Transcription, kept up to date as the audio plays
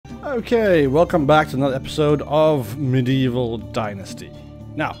Okay, welcome back to another episode of Medieval Dynasty.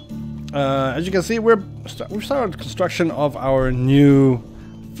 Now, as you can see, we've started construction of our new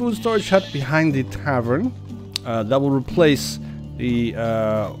food storage hut behind the tavern. That will replace the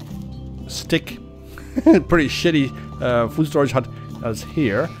stick, pretty shitty food storage hut that's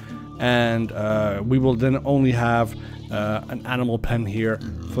here, and we will then only have an animal pen here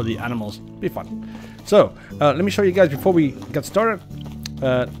for the animals. Be fun. So, let me show you guys before we get started.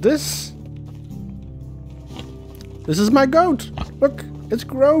 This is my goat. Look, it's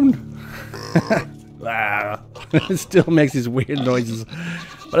grown. It still makes these weird noises,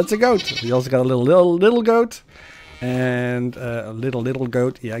 but it's a goat. We also got a little goat, and a little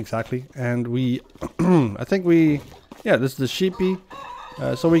goat. Yeah, exactly. And we, I think this is the sheepy,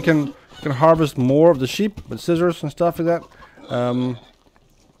 so we can harvest more of the sheep with scissors and stuff like that.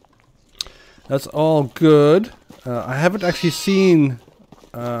 That's all good. I haven't actually seen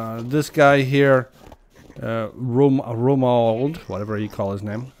this guy here, Romald, whatever you call his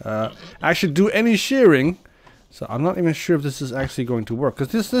name, actually do any shearing. So I'm not even sure if this is actually going to work,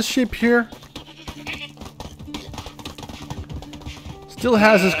 because this sheep here still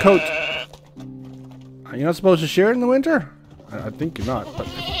has his coat. You're not supposed to shear in the winter? I think you're not, but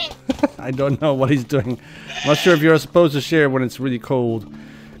I don't know what he's doing. I'm not sure if you're supposed to shear when it's really cold.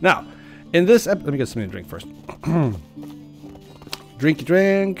 Now, in this let me get something to drink first. Drinky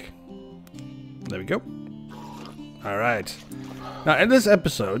drink. There we go. Alright. Now, in this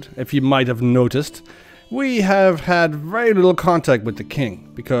episode, if you might have noticed, we have had very little contact with the king.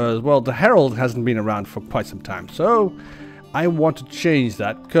 Because, well, the Herald hasn't been around for quite some time. So, I want to change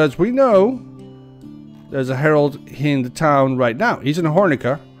that. Because we know there's a Herald in the town right now. He's in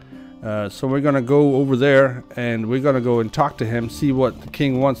Hornica. So we're going to go over there and we're going to go and talk to him. See what the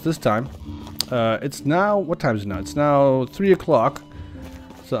king wants this time. It's now, what time is it now? It's now 3 o'clock.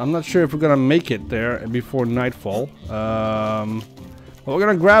 So I'm not sure if we're gonna make it there before nightfall. But we're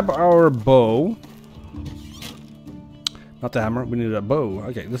gonna grab our bow. Not the hammer. We need a bow.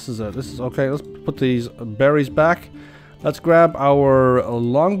 Okay, this is okay. Let's put these berries back. Let's grab our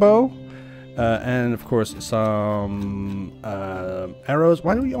longbow, and of course some arrows.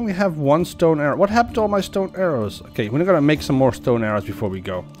 Why do we only have one stone arrow? What happened to all my stone arrows? Okay, we're gonna make some more stone arrows before we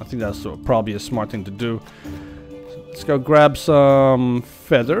go. I think that's probably a smart thing to do. Let's go grab some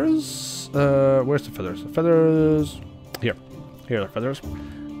feathers. Where's the feathers? The feathers. Here are the feathers.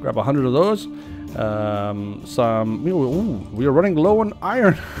 Grab 100 of those. We are running low on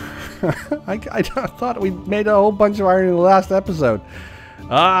iron. I thought we made a whole bunch of iron in the last episode.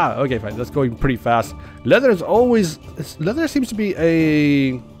 Okay, fine. That's going pretty fast. Leather is always. Leather seems to be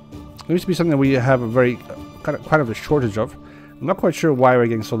something that we have a very kind of a shortage of. I'm not quite sure why we're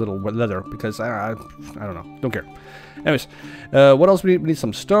getting so little leather, because I don't know. Don't care. Anyways, what else we need?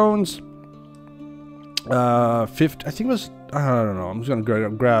 Some stones. 50. I think it was. I don't know. I'm just gonna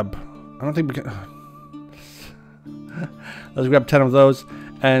grab. I don't think we can. Let's grab 10 of those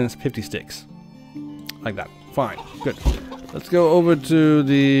and 50 sticks, like that. Fine. Good. Let's go over to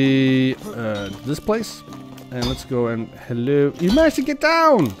the this place, and let's go and hello. You managed to get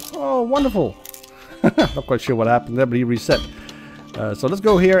down. Oh, wonderful. Not quite sure what happened there, but he reset. So let's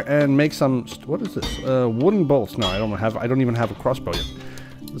go here and make some. What is this? Wooden bolts. No, I don't even have a crossbow yet.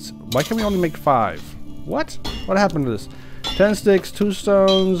 Why can we only make 5? What? What happened to this? 10 sticks, 2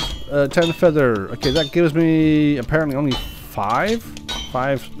 stones, 10 feather. Okay, that gives me apparently only 5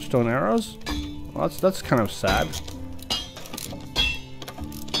 stone arrows. Well, that's kind of sad.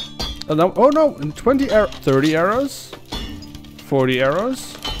 Oh no! 30 arrows, 40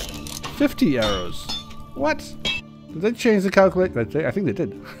 arrows, 50 arrows. What? Did they change the calculator? I think they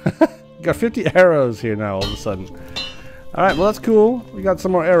did. Got 50 arrows here now all of a sudden. Alright, well that's cool. We got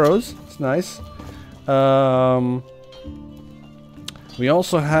some more arrows. It's nice. We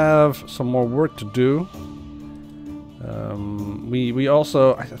also have some more work to do. We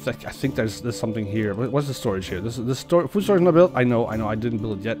also I think there's something here. What's the storage here? This food storage not built. I know. I didn't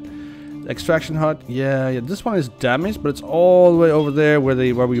build it yet. Extraction hut. Yeah. This one is damaged, but it's all the way over there where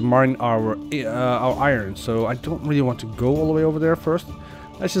we mine our iron. So I don't really want to go all the way over there first.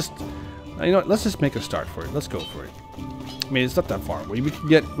 Let's just let's just make a start for it. Let's go for it. I mean, it's not that far away. We can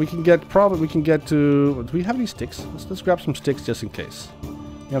get to. Do we have any sticks? Let's grab some sticks just in case.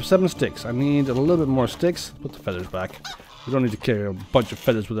 We have 7 sticks. I need a little bit more sticks. Put the feathers back. We don't need to carry a bunch of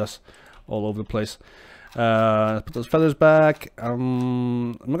feathers with us all over the place. Put those feathers back.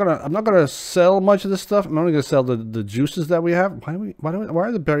 I'm not gonna sell much of this stuff. I'm only gonna sell the juices that we have. Why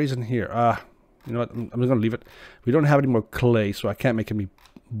are the berries in here? You know what? I'm just gonna leave it. We don't have any more clay, so I can't make any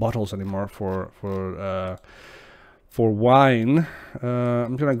bottles anymore for for wine.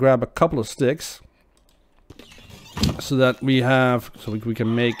 I'm gonna grab a couple of sticks so that we have, so we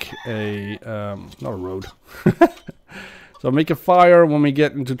can make a not a road. So make a fire when we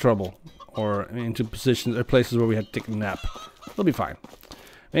get into trouble or into positions or places where we had to take a nap. It'll be fine.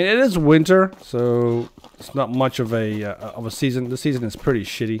 I mean, it is winter, so it's not much of a season. The season is pretty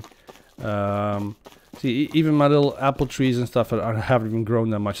shitty. See, even my little apple trees and stuff haven't even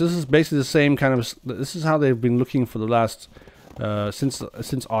grown that much. This is basically the same kind of. This is how they've been looking for the last since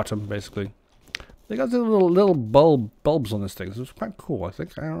autumn, basically. They got the little bulbs on this thing. So it's quite cool. I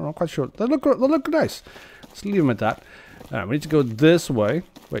think I'm not quite sure. They look nice. Let's leave them at that. We need to go this way.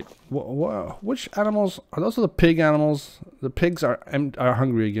 Wait, which animals are those? Are the pig animals? The pigs are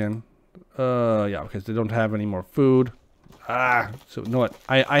hungry again. Yeah, because they don't have any more food. So you know what?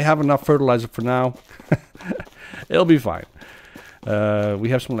 I have enough fertilizer for now. It'll be fine. We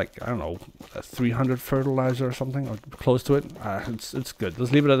have some, like, I don't know, 300 fertilizer or something, or close to it. It's good.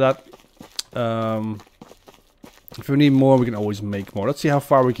 Let's leave it at that. If we need more, we can always make more. Let's see how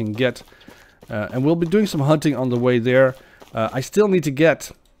far we can get. And we'll be doing some hunting on the way there. I still need to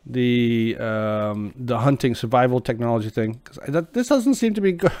get the hunting survival technology thing, because this doesn't seem to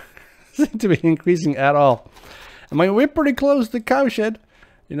be seem to be increasing at all. I mean, we're pretty close to the cow shed.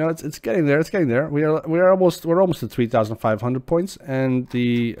 You know, it's getting there. It's getting there. We're almost at 3,500 points, and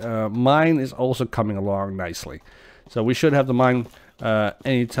the mine is also coming along nicely. So we should have the mine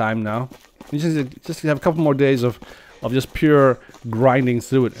any time now. We just have a couple more days of just pure grinding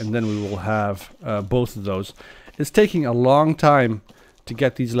through it, and then we will have both of those. It's taking a long time to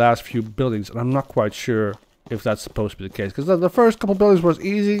get these last few buildings, and I'm not quite sure if that's supposed to be the case, because the first couple buildings was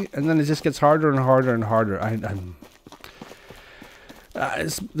easy, and then it just gets harder and harder and harder.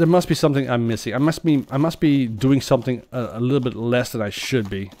 There must be something I'm missing. I must be doing something a little bit less than I should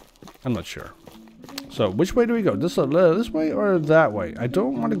be. I'm not sure. So which way do we go? This way or that way? I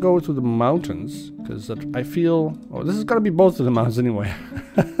don't want to go through the mountains, because I feel, oh, this is gonna be both of the mountains anyway.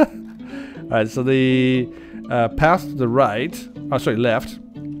 Alright, so the path to the right, oh sorry, left,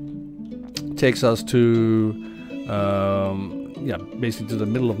 takes us to yeah, basically to the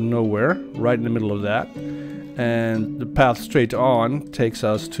middle of nowhere, right in the middle of that. And the path straight on takes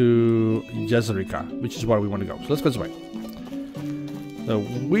us to Jezerica, which is where we want to go. So let's go this way. So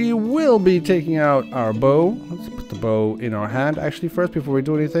we will be taking out our bow. Let's put the bow in our hand actually first before we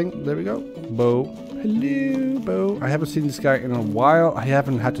do anything. There we go. Bow. Hello, bow. I haven't seen this guy in a while. I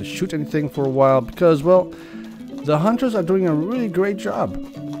haven't had to shoot anything for a while because, well, the hunters are doing a really great job.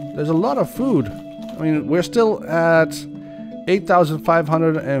 There's a lot of food. I mean, we're still at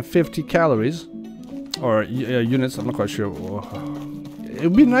 8,550 calories. Or units. I'm not quite sure. It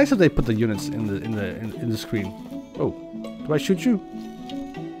would be nice if they put the units in the screen. Oh, do I shoot you?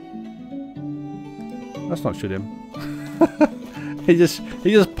 Let's not shoot him. he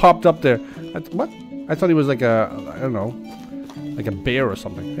just popped up there. What? I thought he was like a, I don't know, like a bear or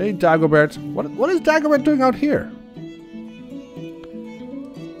something. Hey, Dagobert. What is Dagobert doing out here?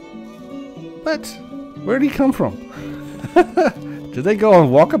 What? Where did he come from? Do they go on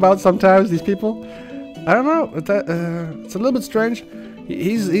walkabout sometimes? These people? I don't know. It's a little bit strange.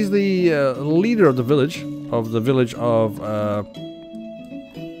 He's the leader of the village of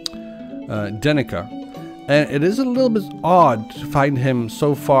Denica, and it is a little bit odd to find him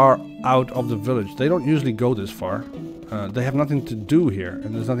so far out of the village. They don't usually go this far. They have nothing to do here,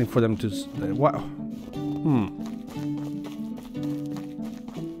 and there's nothing for them to. Wow.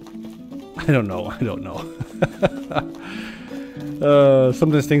 I don't know. I don't know. Some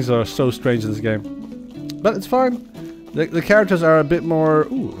of these things are so strange in this game. But it's fine. The characters are a bit more...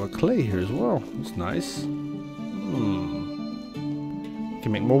 Ooh, a clay here as well. That's nice. Can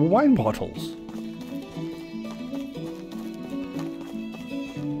make more wine bottles.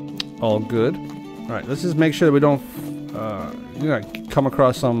 All good. Alright, let's just make sure that we don't... you know, come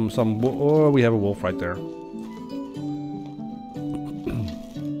across some... Oh, we have a wolf right there.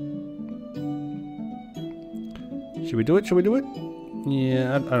 Should we do it? Should we do it?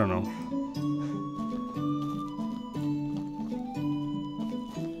 Yeah, I don't know.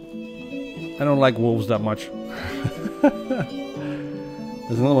 I don't like wolves that much.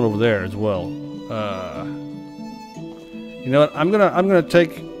 There's another one over there as well. You know what? I'm gonna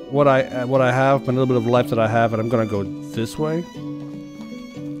take what I have, a little bit of life that I have, and I'm gonna go this way.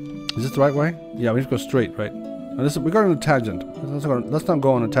 Is this the right way? Yeah, we have to go straight, right? Now we're going on a tangent. Let's not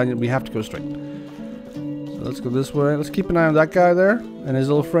go on a tangent. We have to go straight. So let's go this way. Let's keep an eye on that guy there and his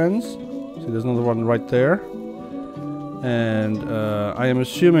little friends. See, there's another one right there. And I am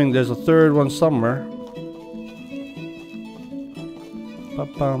assuming there's a third one somewhere. Bum,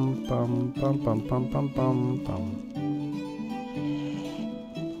 bum, bum, bum, bum, bum, bum, bum.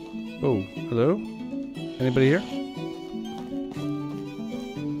 Oh, hello? Anybody here?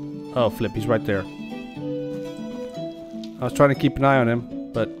 Oh, flip, he's right there. I was trying to keep an eye on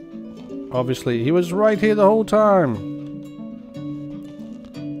him, but obviously he was right here the whole time.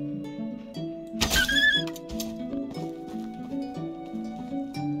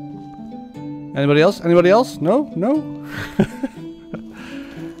 Anybody else? Anybody else? No? No?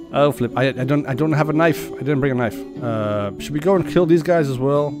 Oh, flip. I don't have a knife. I didn't bring a knife. Should we go and kill these guys as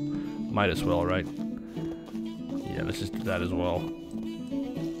well? Might as well, right? Yeah, let's just do that as well.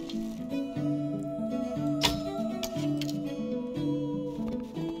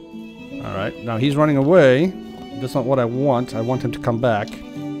 Alright, now he's running away. That's not what I want. I want him to come back.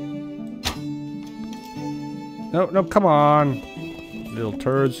 No, no, come on. Little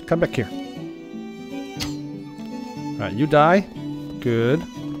turds. Come back here. Alright, you die. Good.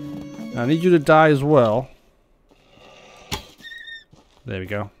 I need you to die as well. There we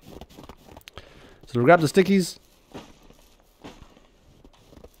go. So we grab the stickies.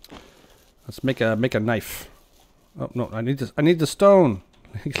 Let's make a knife. Oh no, I need this. I need the stone.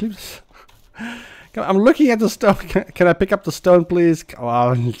 I'm looking at the stone. Can I pick up the stone, please? Come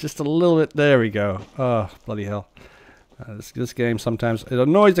on, just a little bit. There we go. Oh, bloody hell. This game sometimes it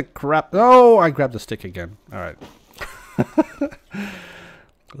annoys the crap. Oh, I grabbed the stick again. All right.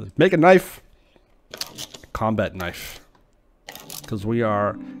 Make a knife. Combat knife. Because we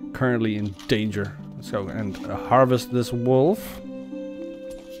are currently in danger. Let's go and harvest this wolf.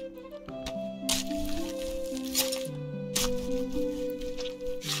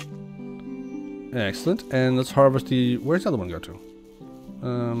 Excellent. And let's harvest the... Where's the other one go to?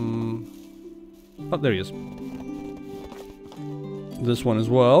 Oh, there he is. This one as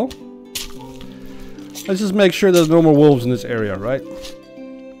well. Let's just make sure there's no more wolves in this area, right?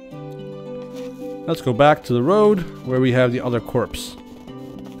 Let's go back to the road where we have the other corpse.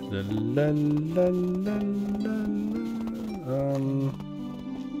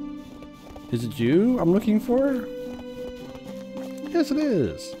 Is it you I'm looking for? Yes, it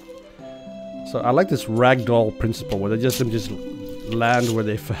is. So I like this ragdoll principle where they just land where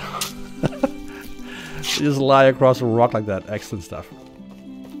they fell. They just lie across a rock like that. Excellent stuff.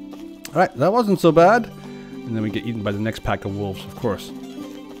 Alright, that wasn't so bad. And then we get eaten by the next pack of wolves, of course.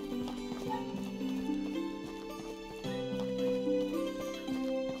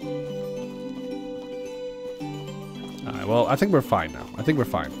 Alright, well, I think we're fine now. I think we're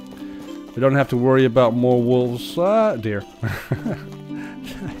fine. We don't have to worry about more wolves. Dear.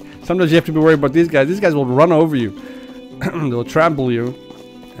 Sometimes you have to be worried about these guys. These guys will run over you. They'll trample you.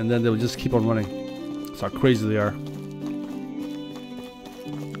 And then they'll just keep on running. That's how crazy they are.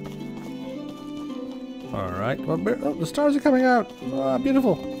 Alright. Well, oh, the stars are coming out. Oh,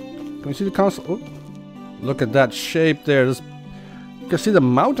 beautiful. Can we see the console? Oh, look at that shape there. You can see the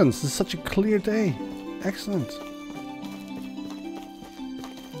mountains. This is such a clear day. Excellent.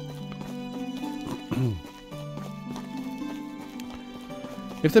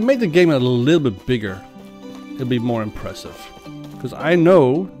 If they made the game a little bit bigger, it'd be more impressive. Because I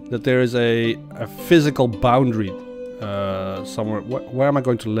know that there is a physical boundary somewhere. Where am I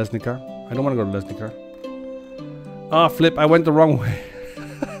going to Lesnica? I don't want to go to Lesnica. Ah, flip, I went the wrong way.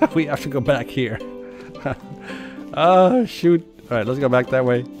 We have to go back here. Ah, shoot. Alright, let's go back that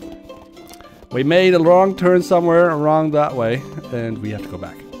way. We made a wrong turn somewhere wrong that way, and we have to go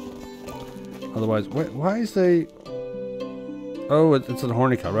back. Otherwise, why is they... Oh, it's a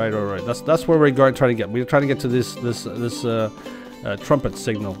Hornica, right? All right. That's where we're trying to get. We're trying to get to this trumpet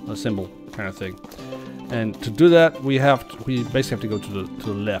signal, a symbol kind of thing. And to do that, we basically have to go to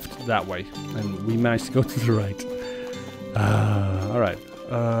the left that way, and we managed to go to the right. All right.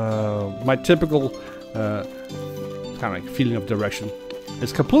 My typical kind of like feeling of direction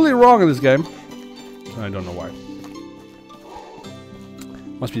is completely wrong in this game. I don't know why.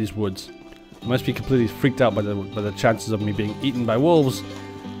 Must be these woods. I must be completely freaked out by the chances of me being eaten by wolves.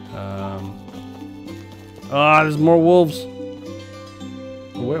 There's more wolves.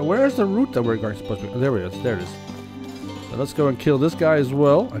 Where is the route that we're going supposed to be? Oh, there it is. There it is. So let's go and kill this guy as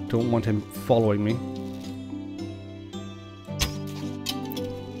well. I don't want him following me.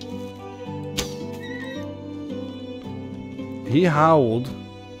 He howled.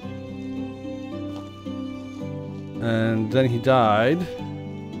 And then he died.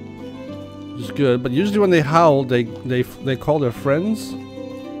 Which is good, but usually when they howl, they call their friends.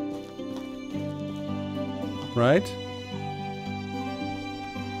 Right?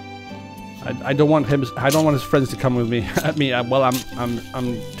 I don't want him. I don't want his friends to come with me at me while I'm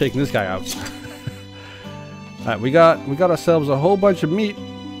taking this guy out. Alright, we got ourselves a whole bunch of meat.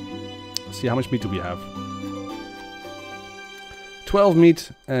 Let's see, how much meat do we have? 12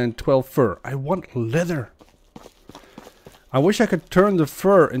 meat and 12 fur. I want leather. I wish I could turn the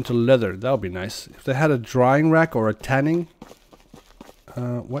fur into leather. That would be nice. If they had a drying rack or a tanning.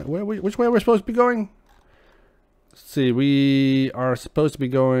 Which way are we supposed to be going? Let's see. We are supposed to be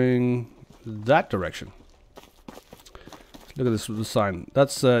going that direction. Look at this sign.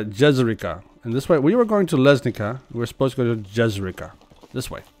 That's Jezrika. And this way, we were going to Lesnica. We're supposed to go to Jezrika.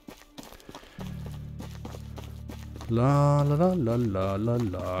 This way. La la la la la la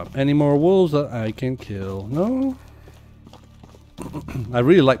la. Any more wolves that I can kill? No. I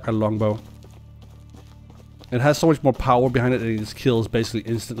really like my longbow. It has so much more power behind it that it just kills basically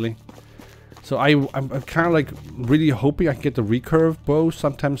instantly. So I'm kind of like really hoping I can get the recurve bow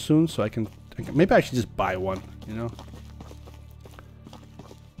sometime soon, so I can maybe I should just buy one, you know.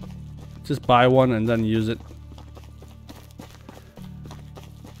 Just buy one and then use it.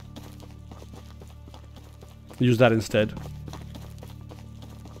 Use that instead.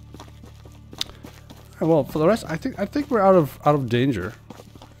 Well, for the rest, I think we're out of danger.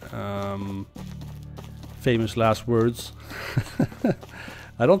 Famous last words.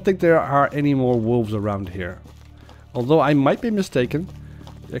 I don't think there are any more wolves around here. Although I might be mistaken.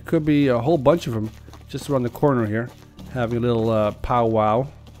 There could be a whole bunch of them just around the corner here, having a little powwow.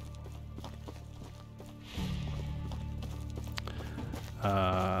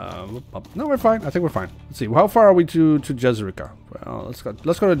 No, we're fine. I think we're fine. Let's see. How far are we to Jezrika? Well, let's go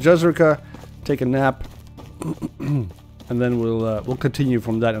to Jezrika, take a nap, and then we'll continue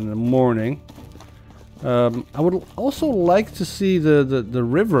from that in the morning. I would also like to see the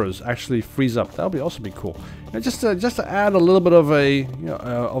rivers actually freeze up. That would also be cool. And just to add a little bit of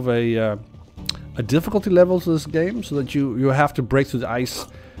a difficulty level to this game, so that you have to break through the ice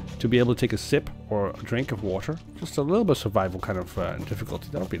to be able to take a sip or a drink of water. Just a little bit of survival kind of difficulty.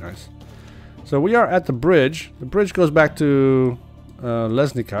 That would be nice. So we are at the bridge. The bridge goes back to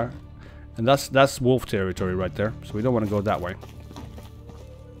Lesnica, and that's wolf territory right there. So we don't want to go that way.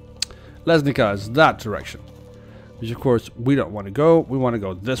 Lesnica is that direction, which of course we don't want to go. We want to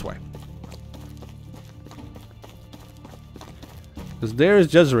go this way, because there is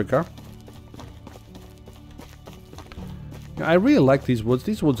Jezrika. I really like these woods.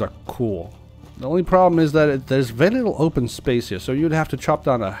 These woods are cool. The only problem is that there's very little open space here, so you'd have to chop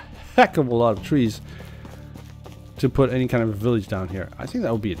down a heck of a lot of trees to put any kind of village down here. I think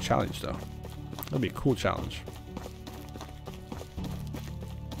that would be a challenge, though. That would be a cool challenge.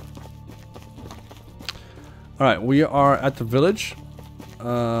 Alright, we are at the village.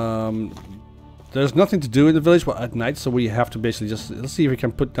 There's nothing to do in the village at night, so we have to basically just... Let's see if we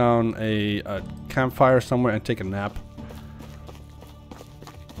can put down a campfire somewhere and take a nap.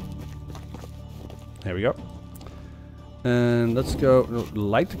 There we go. And let's go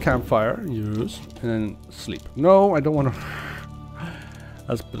light the campfire, use, and sleep. No, I don't want to.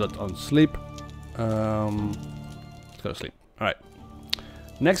 Let's put it on sleep. Let's go to sleep. Alright.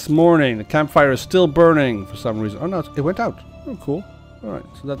 Next morning, the campfire is still burning for some reason. Oh no, it went out. Oh, cool. Alright,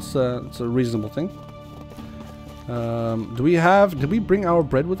 so that's a reasonable thing. Did we bring our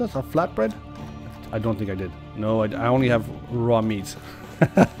bread with us? Our flatbread? I don't think I did. No, I only have raw meat.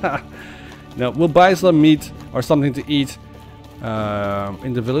 Now, we'll buy some meat or something to eat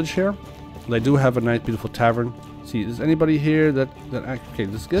in the village here. They do have a nice, beautiful tavern. See, is anybody here that okay,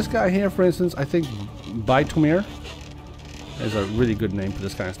 this guy here, for instance, I think Baitomir is a really good name for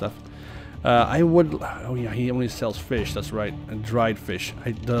this kind of stuff. I would. Oh yeah, he only sells fish. That's right, and dried fish.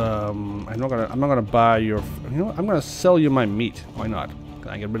 I'm not gonna buy your. You know what? I'm gonna sell you my meat. Why not?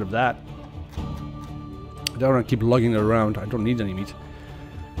 Can I get rid of that? I don't want to keep lugging it around. I don't need any meat.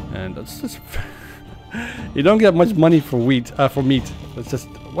 And it's just you don't get much money for meat. It's just,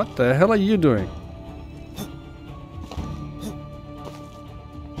 what the hell are you doing?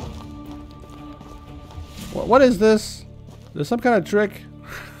 What is this? There's some kind of trick.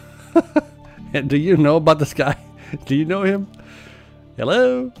 And do you know about this guy? Do you know him?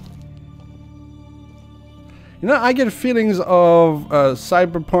 Hello? You know, I get feelings of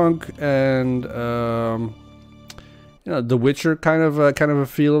cyberpunk and you know, The Witcher kind of a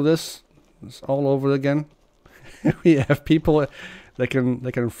feel of this. It's all over again. We have people that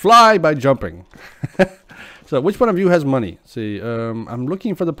can fly by jumping. So, which one of you has money? Let's see, I'm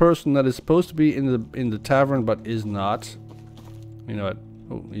looking for the person that is supposed to be in the tavern but is not. You know what?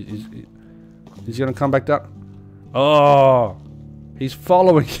 Oh, he's gonna come back down. Oh, he's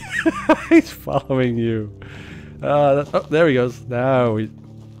following. He's following you. Oh, there he goes. Now we.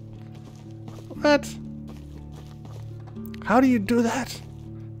 What? How do you do that?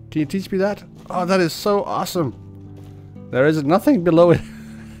 Can you teach me that? Oh, that is so awesome. There is nothing below it.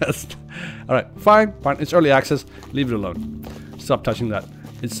 Alright, fine. It's early access. Leave it alone. Stop touching that.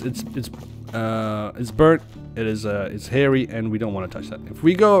 It's burnt. It is it's hairy, and we don't want to touch that. If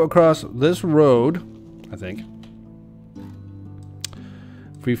we go across this road, I think.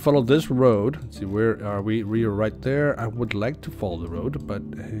 If we follow this road, let's see, where are we? We are right there. I would like to follow the road, but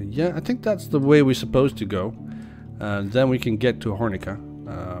yeah, I think that's the way we're supposed to go. Then we can get to Hornica.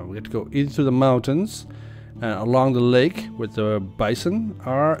 We have to go into the mountains, along the lake where the bison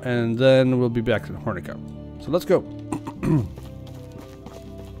are, and then we'll be back to Hornica. So let's go.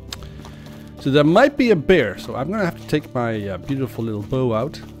 So there might be a bear, so I'm gonna have to take my beautiful little bow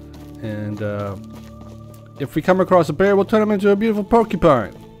out, and if we come across a bear, we'll turn him into a beautiful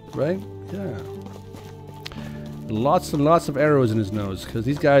porcupine, right? Yeah. Lots and lots of arrows in his nose, because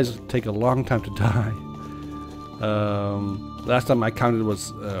these guys take a long time to die. Last time I counted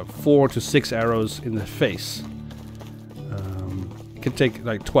was 4 to 6 arrows in the face. It can take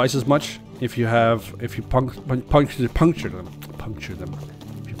like twice as much if you puncture them.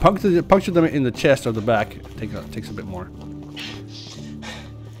 If you puncture them in the chest or the back, it takes a bit more.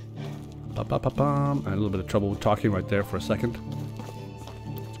 I had a little bit of trouble talking right there for a second.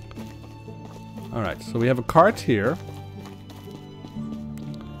 Alright, so we have a cart here.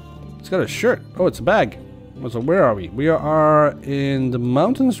 It's got a shirt. Oh, it's a bag. So where are we? We are in the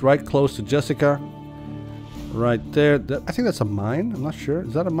mountains, right close to Jessica. Right there. I think that's a mine. I'm not sure.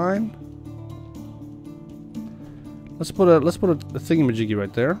 Is that a mine? Let's put a thingamajiggy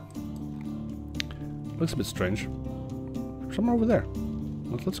right there. Looks a bit strange. Somewhere over there.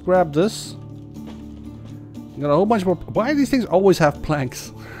 Let's grab this. Got a whole bunch more. Why do these things always have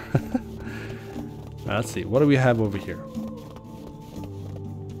planks? Let's see. What do we have over here?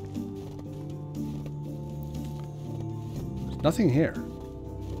 There's nothing here.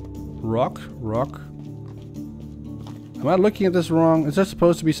 Rock. Am I looking at this wrong? Is there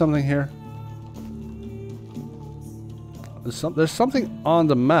supposed to be something here? There's something on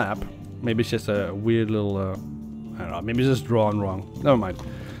the map. Maybe it's just a weird little. I don't know. Maybe it's just drawn wrong. Never mind.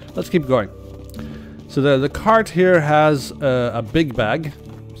 Let's keep going. So the cart here has a big bag.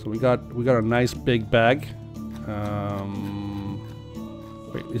 So we got a nice big bag.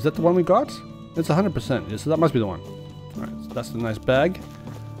 Wait, is that the one we got? It's 100%. Yeah, so that must be the one. All right, so that's the nice bag.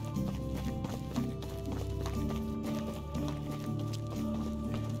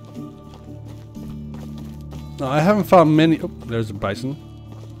 No, I haven't found many. Oh, there's a bison.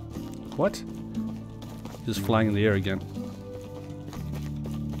 What? Just flying in the air again.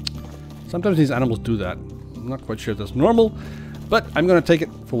 Sometimes these animals do that. I'm not quite sure if that's normal, but I'm gonna take it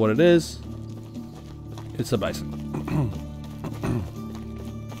for what it is. It's a bison.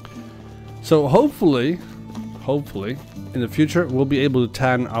 So hopefully, in the future, we'll be able to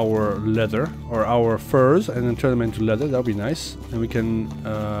tan our leather or our furs and then turn them into leather. That'll be nice, and we can.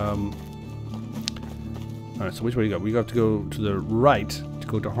 All right. So which way we go? We got to go to the right to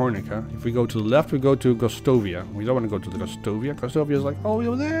go to Hornica. If we go to the left, we go to Gostovia. We don't want to go to the Gostovia. Gostovia is like, oh,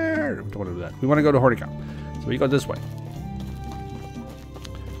 over there. We don't want to do that. We want to go to Hornica. So we go this way.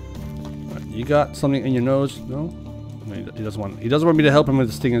 Right, you got something in your nose? No? No, he doesn't want. He doesn't want me to help him with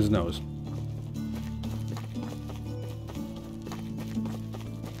the sting in his nose.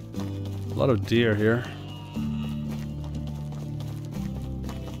 A lot of deer here.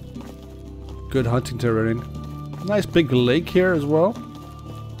 Good hunting terrain. Nice big lake here as well.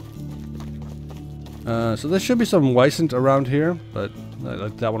 So there should be some wisent around here, but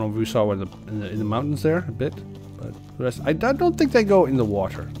like that one we saw in the mountains there a bit. But the rest, I don't think they go in the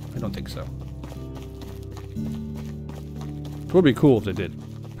water. I don't think so. It would be cool if they did.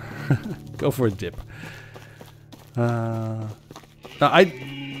 Go for a dip. Now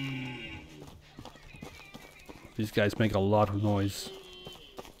these guys make a lot of noise.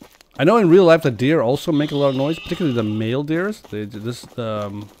 I know in real life the deer also make a lot of noise, particularly the male deers. They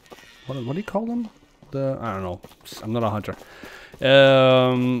what do you call them? I don't know. I'm not a hunter.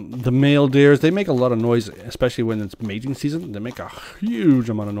 The male deers, they make a lot of noise, especially when it's mating season. They make a huge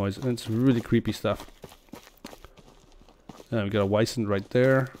amount of noise, and it's really creepy stuff. We got a wisent right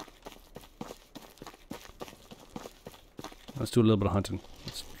there. Let's do a little bit of hunting.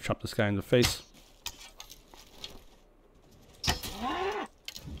 Let's chop this guy in the face.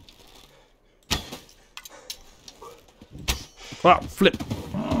 Wow, flip.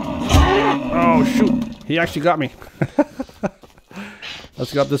 Oh, shoot. He actually got me.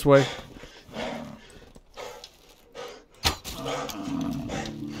 Let's go up this way.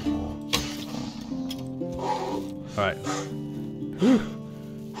 Alright.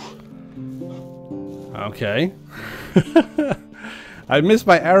 Okay. I missed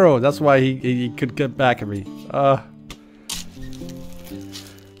my arrow. That's why he could get back at me.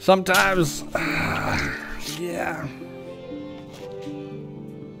 Sometimes. Yeah.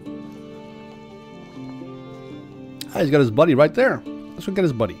 Ah, he's got his buddy right there. Let's go get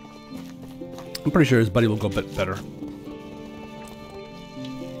his buddy. I'm pretty sure his buddy will go a bit better.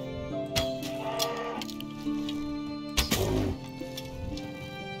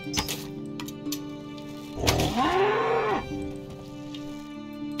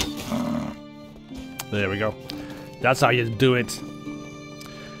 There we go. That's how you do it.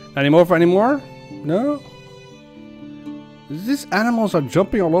 Any more for any more? No? These animals are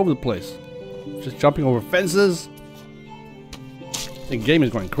jumping all over the place. Just jumping over fences. The game is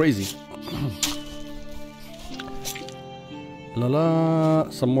going crazy. La la.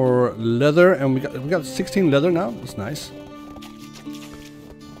 Some more leather, and we got 16 leather now. That's nice.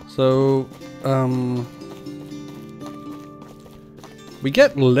 So we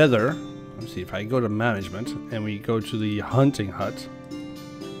get leather. Let's see if I go to management and we go to the hunting hut.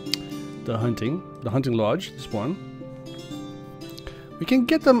 The hunting lodge. This one. We can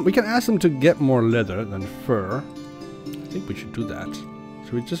get them. We can ask them to get more leather than fur. I think we should do that.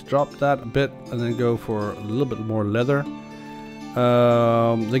 Should we just drop that a bit and then go for a little bit more leather?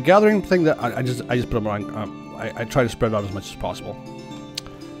 The gathering thing that I just put them on. I try to spread out as much as possible.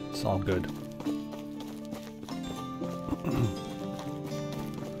 It's all good.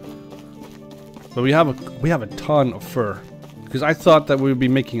 But we have a ton of fur, because I thought that we would be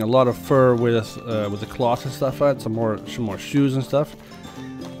making a lot of fur with the cloth and stuff. Some more shoes and stuff.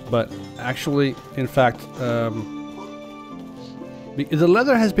 But actually, in fact, the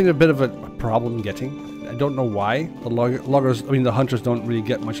leather has been a bit of a problem getting. I don't know why. The loggers, I mean the hunters, don't really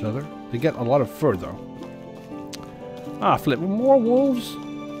get much leather. They get a lot of fur though. Ah, flip! More wolves.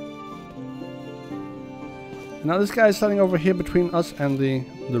 Now this guy is standing over here between us and the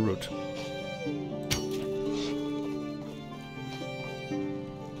route.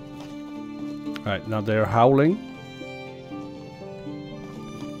 Alright, now they're howling.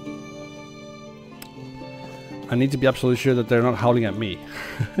 I need to be absolutely sure that they're not howling at me.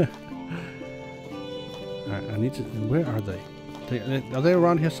 Alright, I need to... Where are they? Are they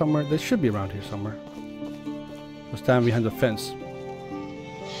around here somewhere? They should be around here somewhere. I'll stand behind the fence.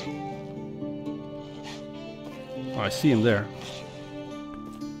 Oh, I see him there.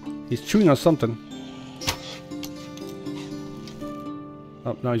 He's chewing on something.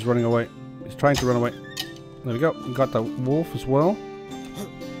 Oh, now he's running away. He's trying to run away. There we go. We got the wolf as well.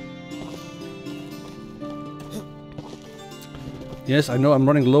 Yes, I know I'm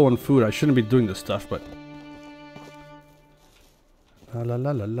running low on food. I shouldn't be doing this stuff, but... La la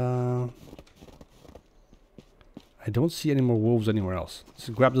la la la. I don't see any more wolves anywhere else. Let's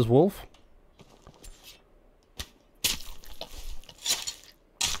grab this wolf.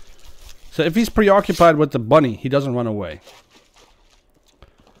 So if he's preoccupied with the bunny, he doesn't run away.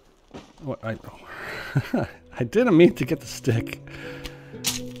 What I didn't mean to get the stick.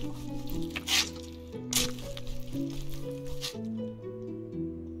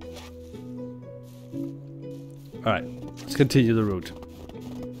 Alright, let's continue the route.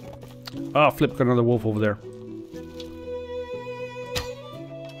 Oh, flip, got another wolf over there.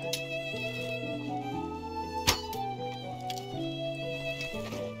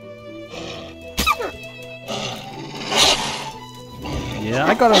 Yeah,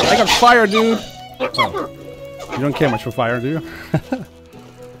 I got fire, dude. Oh, you don't care much for fire, do you?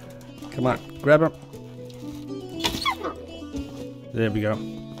 Come on, grab him. There we go.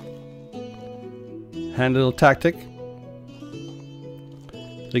 Handle tactic.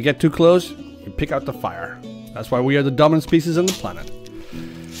 They get too close, you pick out the fire. That's why we are the dominant species on the planet.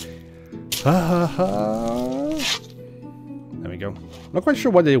 There we go. Not quite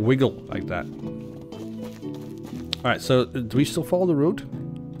sure why they wiggle like that. Alright, so do we still follow the route?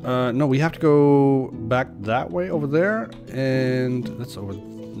 No, we have to go back that way over there, and that's over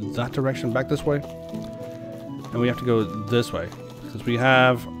that direction, back this way. And we have to go this way, because we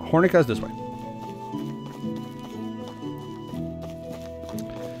have Hornicas this way.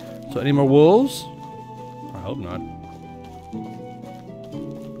 So any more wolves? I hope not.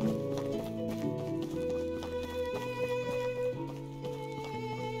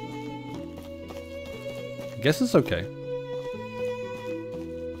 I guess it's okay.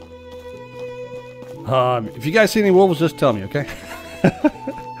 If you guys see any wolves, just tell me, okay?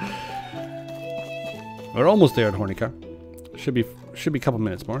 We're almost there at Hornica. Should be a couple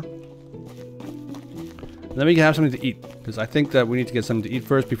minutes more. Then we can have something to eat, because I think that we need to get something to eat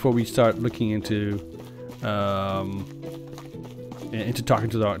first before we start looking into talking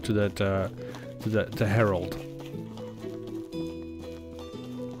to the Herald.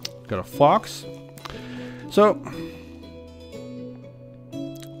 Got a fox. So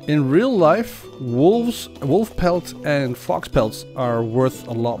in real life, wolf pelts and fox pelts are worth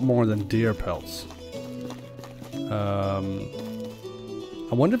a lot more than deer pelts. I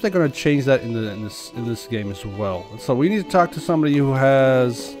wonder if they're gonna change that in this game as well. So we need to talk to somebody who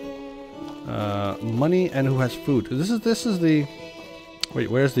has money and who has food. This is the. Wait,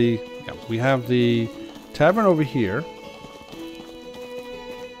 where's the? Yeah, we have the tavern over here.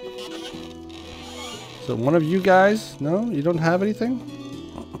 So one of you guys, no, you don't have anything.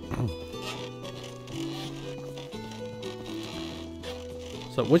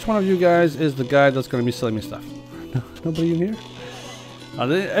 So which one of you guys is the guy that's going to be selling me stuff? Nobody in here.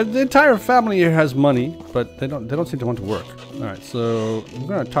 The entire family here has money, but they don't seem to want to work. All right, so I'm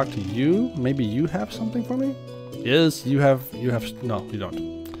going to talk to you. Maybe you have something for me. Yes, you have. No, you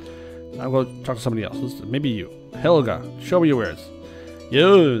don't. I'll go talk to somebody else. Maybe you, Helga. Show me your wares.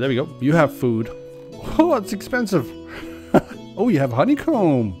 Yo, there we go. You have food. Oh, it's expensive. Oh, you have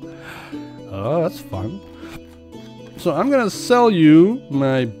honeycomb. Oh, that's fun. So I'm gonna sell you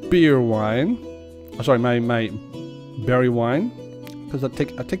my beer wine. Oh, sorry, my berry wine, because I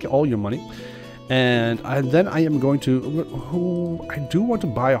take all your money, and then I am going to. I do want to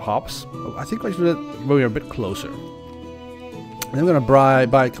buy hops. I think I should when we're a bit closer. And I'm gonna buy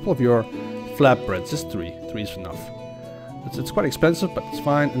a couple of your flatbreads. Just three. Three is enough. It's quite expensive, but it's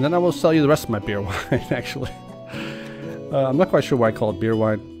fine. And then I will sell you the rest of my beer wine. Actually, I'm not quite sure why I call it beer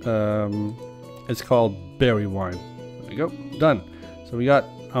wine. It's called berry wine. There we go. Done. So we got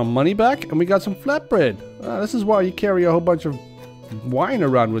our money back, and we got some flatbread. This is why you carry a whole bunch of wine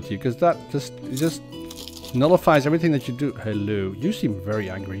around with you, because that just nullifies everything that you do. Hello. You seem very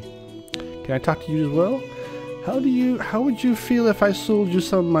angry. Can I talk to you as well? How would you feel if I sold you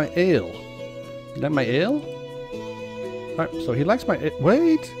some of my ale? You like my ale? Alright, so he likes my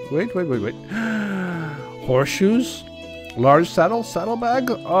wait. Horseshoes? Large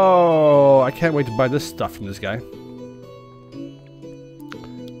saddlebag? Oh, I can't wait to buy this stuff from this guy.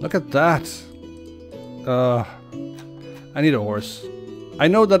 Look at that. I need a horse. I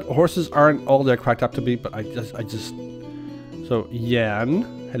know that horses aren't all they're cracked up to be, but I just so Yan.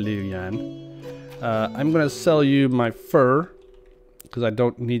 Hello, Yan. I'm gonna sell you my fur, because I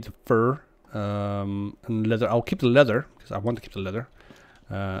don't need the fur. And leather. I'll keep the leather, because I want to keep the leather.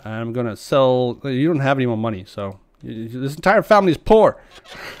 And I'm gonna sell. You don't have any more money, so this entire family is poor.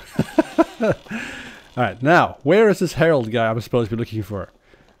 Alright, now, where is this Herald guy I'm supposed to be looking for?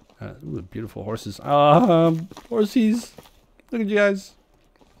 Ooh, beautiful horses. Horsies. Look at you guys.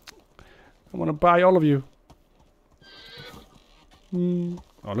 I want to buy all of you. Oh,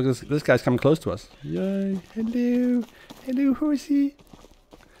 look at this guy's coming close to us. Yay. Hello. Hello, horsey.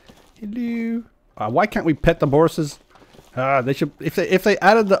 Hello. Why can't we pet the horses? They should. If they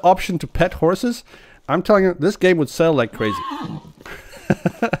added the option to pet horses, I'm telling you, this game would sell like crazy. All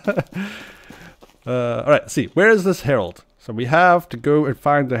right. Let's see. Where is this Herald? So we have to go and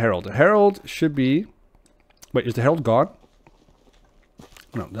find the Herald. The Herald should be. Wait, is the Herald gone?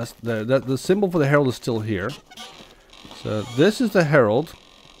 No, that's the symbol for the Herald is still here. So this is the Herald,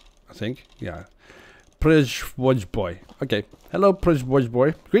 I think. Yeah. Boy. Okay. Hello,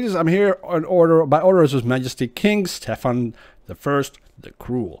 Boy. Greetings. I'm here on order by order of His Majesty King Stefan the First, the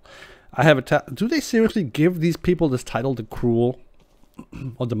Cruel. I have a do they seriously give these people this title, the Cruel,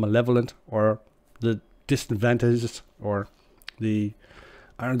 or the Malevolent, or the Disadvantaged, or the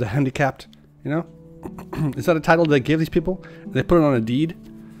the Handicapped? You know, is that a title they give these people? They put it on a deed.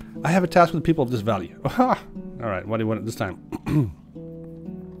 I have a task with the people of this value. All right. What do you want this time?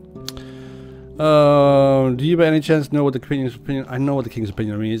 Do you by any chance know what the king's opinion? I know what the king's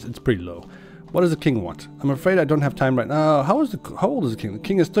opinion is. It's pretty low. What does the king want? I'm afraid I don't have time right now. How old is the king? The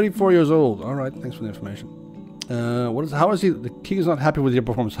king is 34 years old. All right, thanks for the information. How is he? The king is not happy with your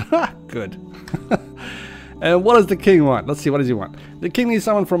performance. Ha! Good. And what does the king want? Let's see, what does he want? The king needs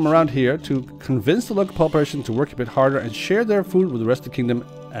someone from around here to convince the local population to work a bit harder and share their food with the rest of the kingdom,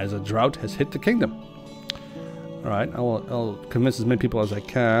 as a drought has hit the kingdom. All right, I'll convince as many people as I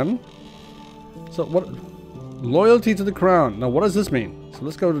can. So what? Loyalty to the crown. Now what does this mean? So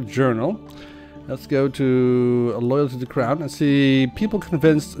let's go to journal. Let's go to loyalty to the crown and see people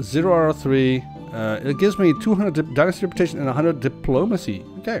convinced 0 out of 3. It gives me 200 dynasty reputation and 100 diplomacy.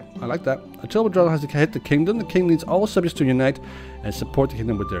 Okay, I like that. Until the drought has hit the kingdom, the king needs all subjects to unite and support the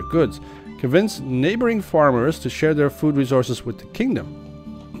kingdom with their goods. Convince neighboring farmers to share their food resources with the kingdom.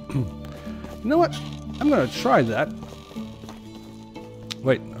 You know what? I'm gonna try that.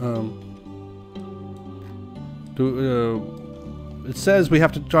 Wait, it says we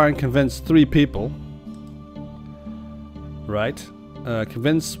have to try and convince 3 people. Right?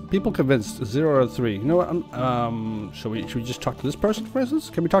 Convinced 0 out of 3. You know what? Should we just talk to this person, for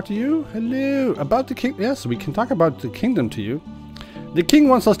instance? Can we talk to you? Hello. About the king? Yes, we can talk about the kingdom to you. The king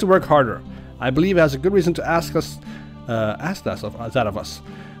wants us to work harder. I believe he has a good reason to ask us ask that of us.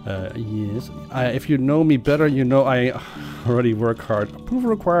 Yes. If you know me better, you know I already work hard. Approval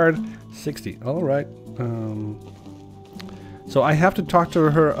required 60. All right. So I have to talk to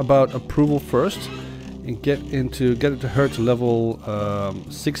her about approval first and get her to level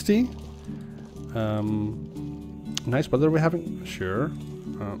 60. Nice weather we're having. Sure.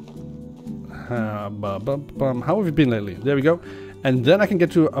 How have you been lately? There we go. And then I can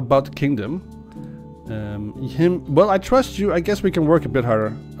get to about the kingdom. Well, I trust you. I guess we can work a bit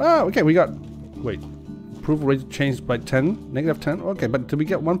harder. Oh, okay. We got. Wait. Approval rate changed by 10. Negative 10. Okay, but did we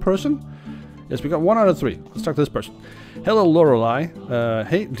get one person? Yes, we got 1 out of 3. Let's talk to this person. Hello, Lorelei.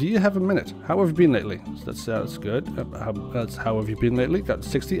 Hey, do you have a minute? How have you been lately? So that's good. How have you been lately? Got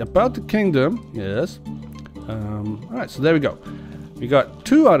 60. About the kingdom. Yes. Alright, so there we go. We got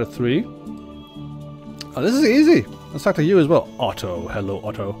 2 out of 3. Oh, this is easy. Let's talk to you as well. Otto. Hello,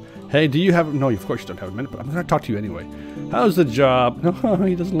 Otto. Hey, do you have... No, of course you don't have a minute, but I'm going to talk to you anyway. How's the job? No,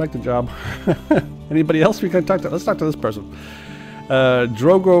 he doesn't like the job. Anybody else we can talk to? Let's talk to this person.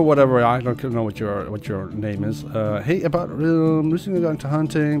 Drogo, whatever. I don't know what your name is. Hey, about recently going to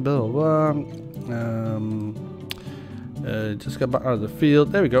hunting. Blah blah blah. Just got out of the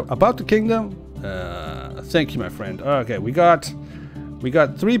field. There we go. About the kingdom. Thank you, my friend. Okay, we got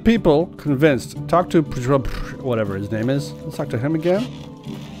 3 people convinced. Talk to whatever his name is. Let's talk to him again.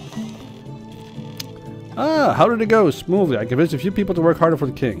 How did it go? Smoothly. I convinced a few people to work harder for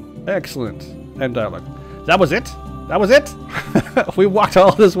the king. Excellent. End dialogue. That was it? That was it? We walked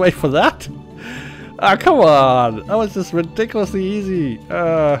all this way for that? Ah, come on. That was just ridiculously easy.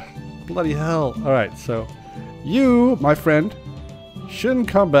 Bloody hell. Alright, so you, my friend, shouldn't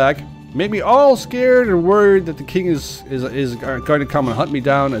come back. Make me all scared and worried that the king is going to come and hunt me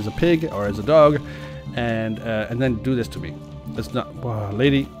down as a pig or as a dog, and then do this to me. That's not,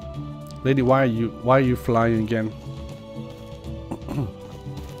 lady, why are you flying again?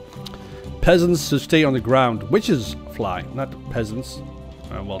 Peasants should stay on the ground. Witches fly, not peasants.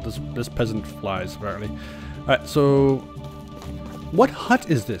 Well, this peasant flies apparently. All right, so what hut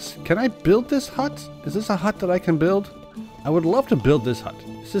is this? Can I build this hut? Is this a hut that I can build? I would love to build this hut.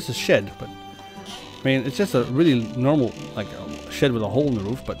 It's just a shed, but I mean, it's just a really normal, like a shed with a hole in the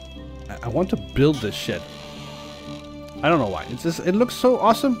roof. But I want to build this shed. I don't know why. It's just, it looks so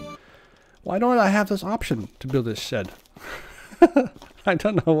awesome. Why don't I have this option to build this shed? I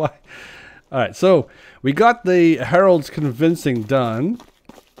don't know why. Alright, so we got the Herald's convincing done.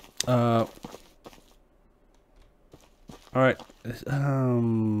 Alright.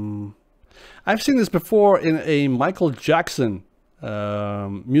 I've seen this before in a Michael Jackson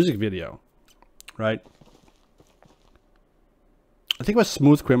music video. Right? I think it was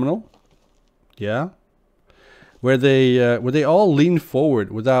Smooth Criminal. Yeah. Where they all lean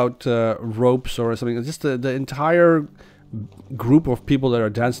forward without ropes or something. It's just the entire group of people that are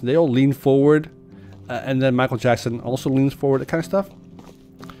dancing, they all lean forward, and then Michael Jackson also leans forward, that kind of stuff.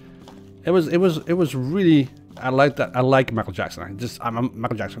 It was really, I like that. I like Michael Jackson. I'm a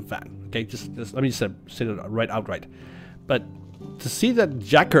Michael Jackson fan. Okay, just let me just say it right outright. But to see that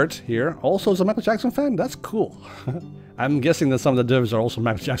Jackert here also is a Michael Jackson fan, that's cool. I'm guessing that some of the devs are also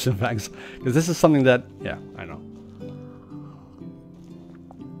Michael Jackson fans, because this is something that, yeah, I know.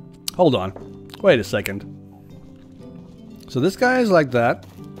 Hold on, wait a second. So this guy is like that,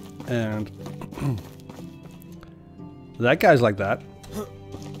 and that guy's like that.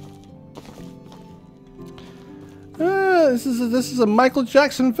 This is a Michael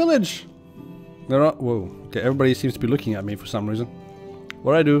Jackson village. Whoa. Okay, everybody seems to be looking at me for some reason.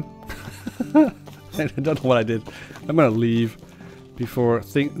 What I do? I don't know what I did. I'm gonna leave before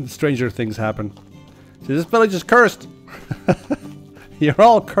stranger things happen. See, this village is cursed. You're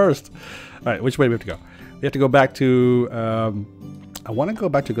all cursed. All right, which way do we have to go? We have to go back to, I want to go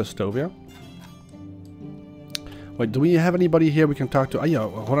back to Gostovia. Wait, do we have anybody here we can talk to? Oh, yeah, I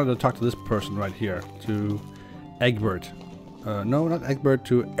wanted to talk to this person right here, to Egbert. No, not Egbert,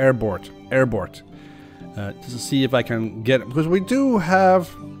 to Airbort. Just to see if I can get, because we have,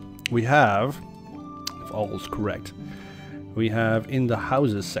 if all is correct, we have in the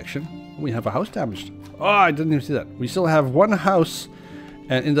houses section, we have a house damaged. Oh, I didn't even see that. We still have one house,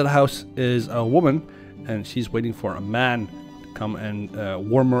 and in that house is a woman, and she's waiting for a man to come and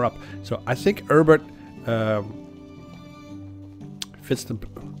warm her up. So I think Herbert fits the...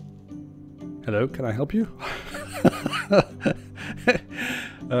 Hello, can I help you?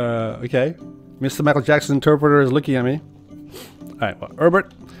 Okay. Mr. Michael Jackson interpreter is looking at me. Alright, well,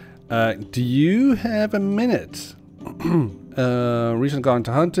 Herbert, do you have a minute? Recently gone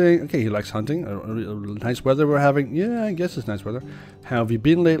to hunting. Okay, he likes hunting. Nice weather we're having. Yeah, I guess it's nice weather. How have you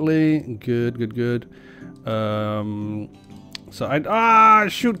been lately? Good. So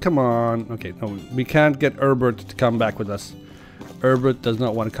shoot, come on. Okay, no, we can't get Herbert to come back with us. Herbert does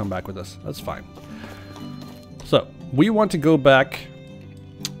not want to come back with us. That's fine. So, we want to go back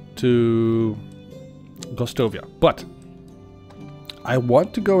to Gostovia, but I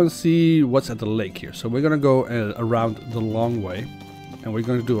want to go and see what's at the lake here. So we're gonna go around the long way, and we're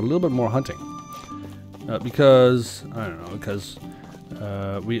going to do a little bit more hunting. Because, I don't know, because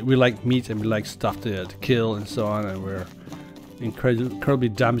we like meat and we like stuff to kill and so on, and we're incredibly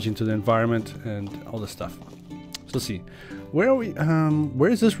damaging to the environment and all this stuff. So let's see, where are we? Where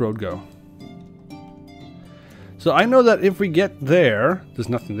does this road go? So I know that if we get there, there's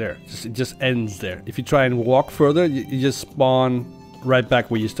nothing there. It just ends there. If you try and walk further, you just spawn right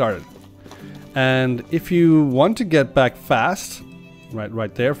back where you started. And if you want to get back fast,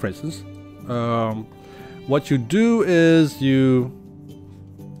 right there, for instance, what you do is you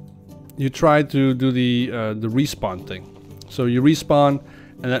try to do the respawn thing. So you respawn,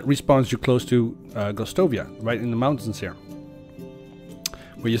 and that respawns you close to Gostovia, right in the mountains here,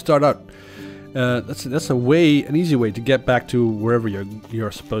 where you start out. That's an easy way to get back to wherever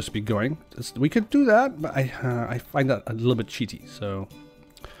you're supposed to be going. We could do that, but I find that a little bit cheaty. So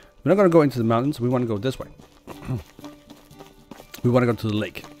we're not going to go into the mountains. We want to go this way. We want to go to the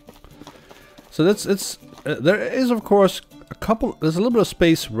lake. So there is of course there's a little bit of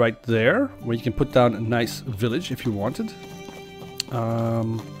space right there where you can put down a nice village if you wanted.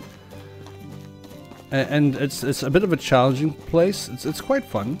 And it's a bit of a challenging place. It's quite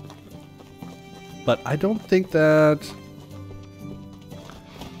fun. But I don't think it's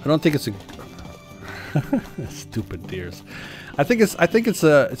a stupid deers. I think it's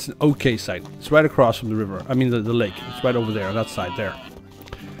an okay site. It's right across from the river. I mean the lake. It's right over there on that side there.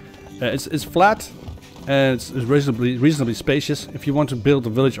 It's flat and it's reasonably spacious. If you want to build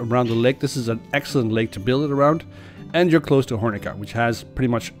a village around the lake, this is an excellent lake to build it around. And you're close to Hornica, which has pretty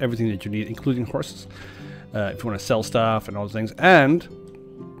much everything that you need, including horses. If you want to sell stuff and all those things. And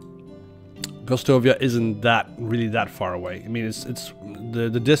Gostovia isn't really that far away. I mean, it's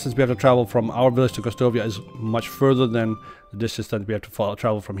the distance we have to travel from our village to Gostovia is much further than the distance that we have to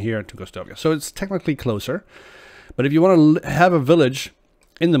travel from here to Gostovia. So it's technically closer. But if you want to have a village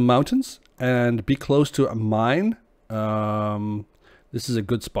in the mountains and be close to a mine, this is a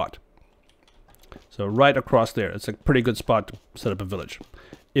good spot. So right across there, it's a pretty good spot to set up a village,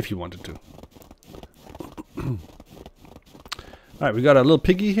 if you wanted to. Alright, we got a little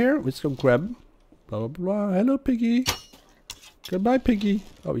piggy here. Let's go grab him. Blah, blah, blah. Hello, piggy. Goodbye, piggy.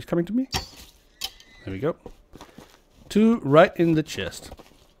 Oh, he's coming to me. There we go. 2 right in the chest.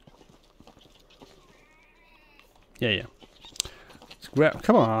 Yeah. Let's grab.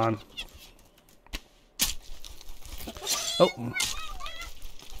 Come on. Oh.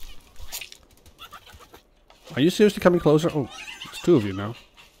 Are you seriously coming closer? Oh, it's 2 of you now.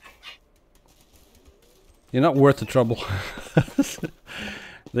 You're not worth the trouble.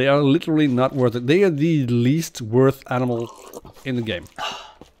 They are literally not worth it. They are the least worth animal in the game.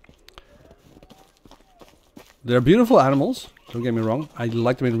 They're beautiful animals, don't get me wrong. I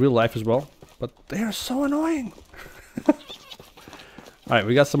like them in real life as well. But they are so annoying. Alright,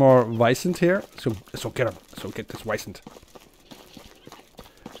 we got some more wisent here. Let's go get them. Let's go get this wisent.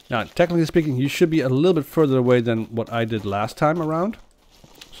 Now, technically speaking, you should be a little bit further away than what I did last time around.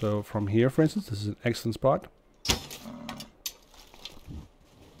 So from here, for instance, this is an excellent spot.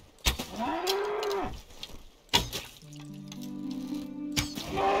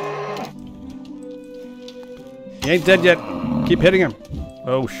 He ain't dead yet. Keep hitting him.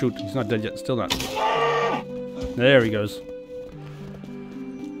 Oh shoot, he's not dead yet. Still not. There he goes.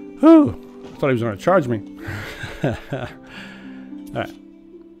 Whew. I thought he was going to charge me. Alright.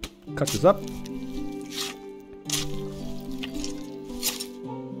 Cut this up.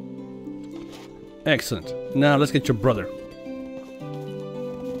 Excellent. Now let's get your brother.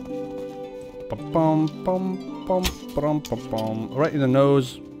 Right in the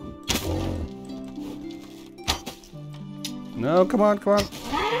nose. No, come on, come on.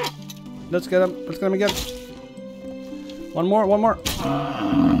 Let's get him. Let's get him again. One more, one more.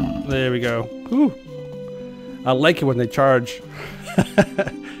 There we go. Whew. I like it when they charge.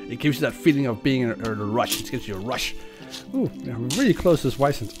 It gives you that feeling of being in a rush. It gives you a rush. Ooh, yeah, we're really close to this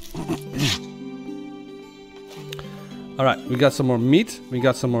wisent. Alright, we got some more meat. We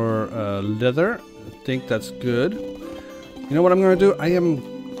got some more leather. I think that's good. You know what I'm going to do?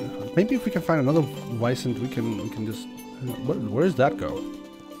 Maybe if we can find another wisent, we can just... Where does that go?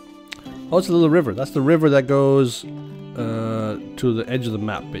 Oh, it's a little river. That's the river that goes to the edge of the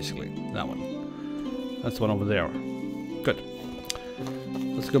map, basically. That one. That's the one over there. Good.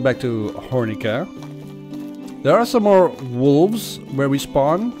 Let's go back to Hornica. There are some more wolves where we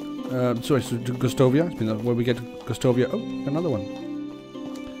spawn. Sorry, to Gustovia. Where we get to Gustovia. Oh, another one.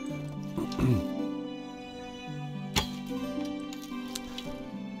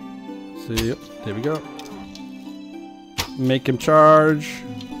 See, there we go. Make him charge.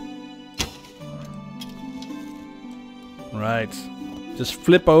 Right. Just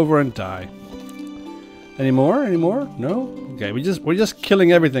flip over and die. Any more? Any more? No? Okay, we're just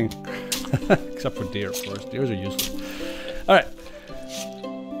killing everything. Except for deer, of course. Deers are useless. Alright.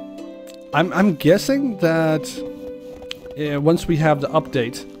 I'm guessing that once we have the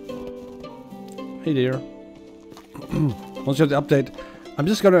update. Hey dear. Once you have the update, I'm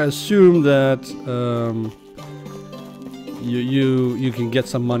just gonna assume that you can get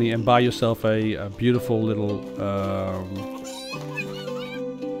some money and buy yourself a beautiful little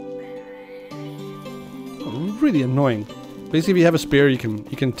really annoying. Basically, if you have a spear, you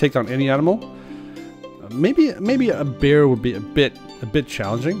can take down any animal. Maybe a bear would be a bit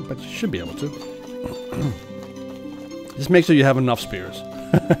challenging, but you should be able to. Just make sure you have enough spears.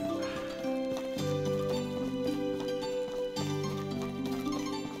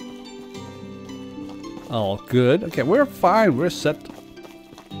 Oh, good. Okay, we're fine. We're set.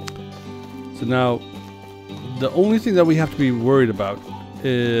 So now, the only thing that we have to be worried about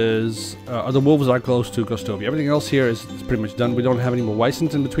is the wolves are close to Gustovia. Everything else here is pretty much done. We don't have any more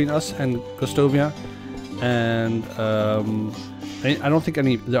wisent in between us and Gustovia, and I don't think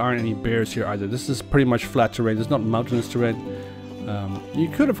there aren't any bears here either. This is pretty much flat terrain. It's not mountainous terrain. You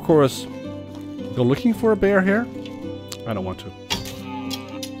could, of course, go looking for a bear here. I don't want to.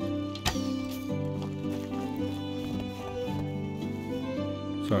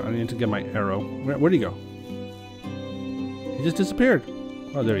 So I need to get my arrow. Where'd he go? He just disappeared.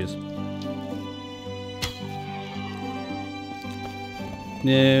 Oh, there he is.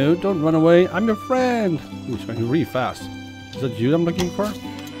 No, don't run away. I'm your friend. Ooh, he's going really fast. Is that you I'm looking for?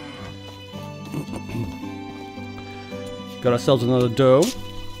 Got ourselves another doe.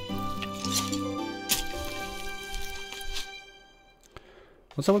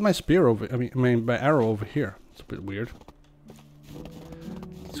 What's up with my spear over? I mean my arrow over here. It's a bit weird.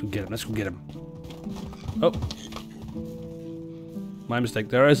 Let's go get him. Let's go get him. Oh. My mistake.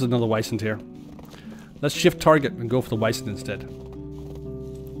 There is another wisent here. Let's shift target and go for the wisent instead.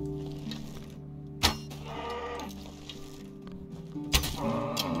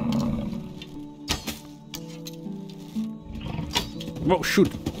 Oh shoot!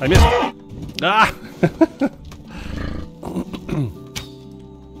 I missed. Ah!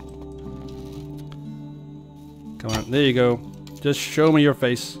 Come on, there you go. Just show me your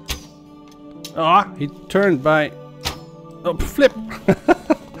face. Ah! He turned by. Oh, flip!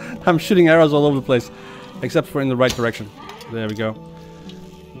 I'm shooting arrows all over the place, except for in the right direction. There we go.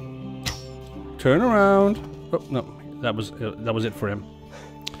 Turn around. Oh no, that was it for him.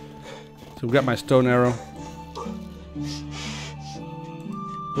 So we got my stone arrow.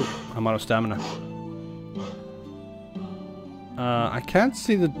 Oh, I'm out of stamina. I can't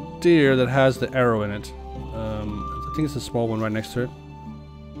see the deer that has the arrow in it. I think it's a small one right next to it.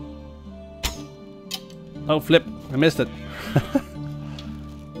 Oh, flip! I missed it.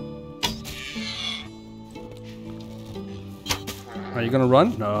 Are you gonna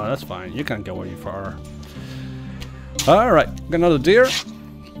run? No, that's fine. You can't go very far. Alright, got another deer.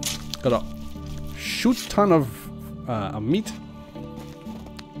 Got a shoot ton of meat.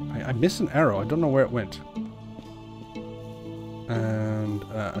 I missed an arrow. I don't know where it went. And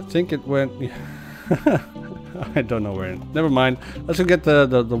I think it went... I don't know where. Never mind. Let's go get the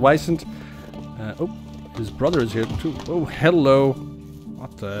wisent. Oh, his brother is here too. Oh, hello.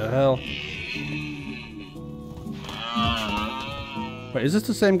 What the hell? Wait, is this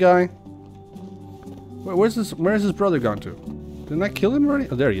the same guy? Wait, where's his brother gone to? Didn't I kill him already?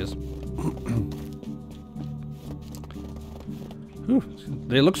 Oh, there he is. Whew,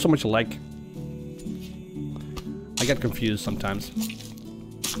 they look so much alike. I get confused sometimes.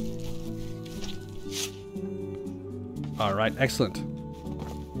 Alright, excellent.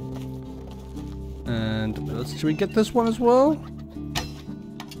 And should we get this one as well?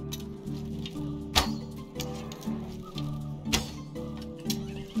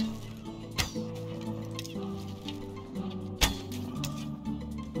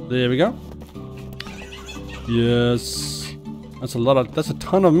 There we go. Yes. That's a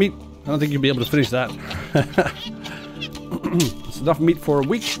ton of meat. I don't think you'll be able to finish that. It's enough meat for a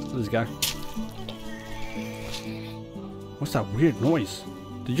week, this guy. What's that weird noise?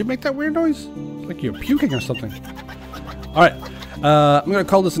 Did you make that weird noise? It's like you're puking or something. Alright. I'm going to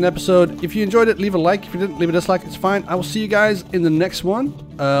call this an episode. If you enjoyed it, leave a like. If you didn't, leave a dislike. It's fine. I will see you guys in the next one.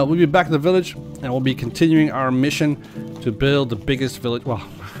 We'll be back in the village, and we'll be continuing our mission to build the biggest village. Well,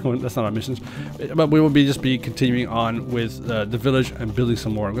 that's not our missions, but we will just be continuing on with the village and building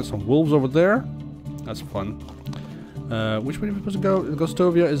some more. I've got some wolves over there. That's fun. Which way are we supposed to go?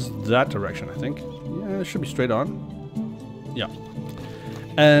 Gostovia is that direction, I think. Yeah, it should be straight on. Yeah.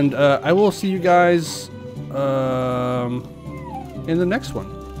 And I will see you guys in the next one.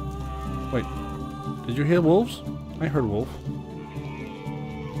 Wait, did you hear wolves? I heard wolf.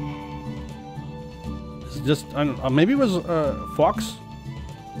 It's just, I don't know, maybe it was fox?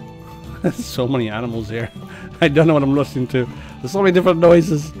 There's so many animals here. I don't know what I'm listening to. There's so many different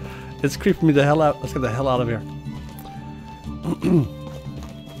noises. It's creeping me the hell out. Let's get the hell out of here.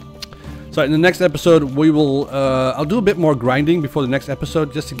 So in the next episode, we will. I'll do a bit more grinding before the next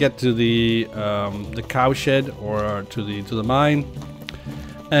episode, just to get to the cow shed or to the mine,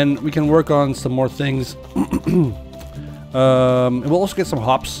 and we can work on some more things. And we'll also get some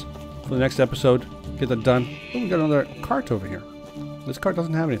hops for the next episode. Get that done. Oh, we got another cart over here. This cart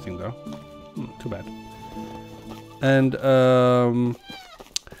doesn't have anything though. Too bad. And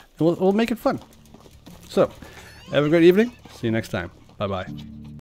we'll make it fun. So, have a great evening. See you next time. Bye bye.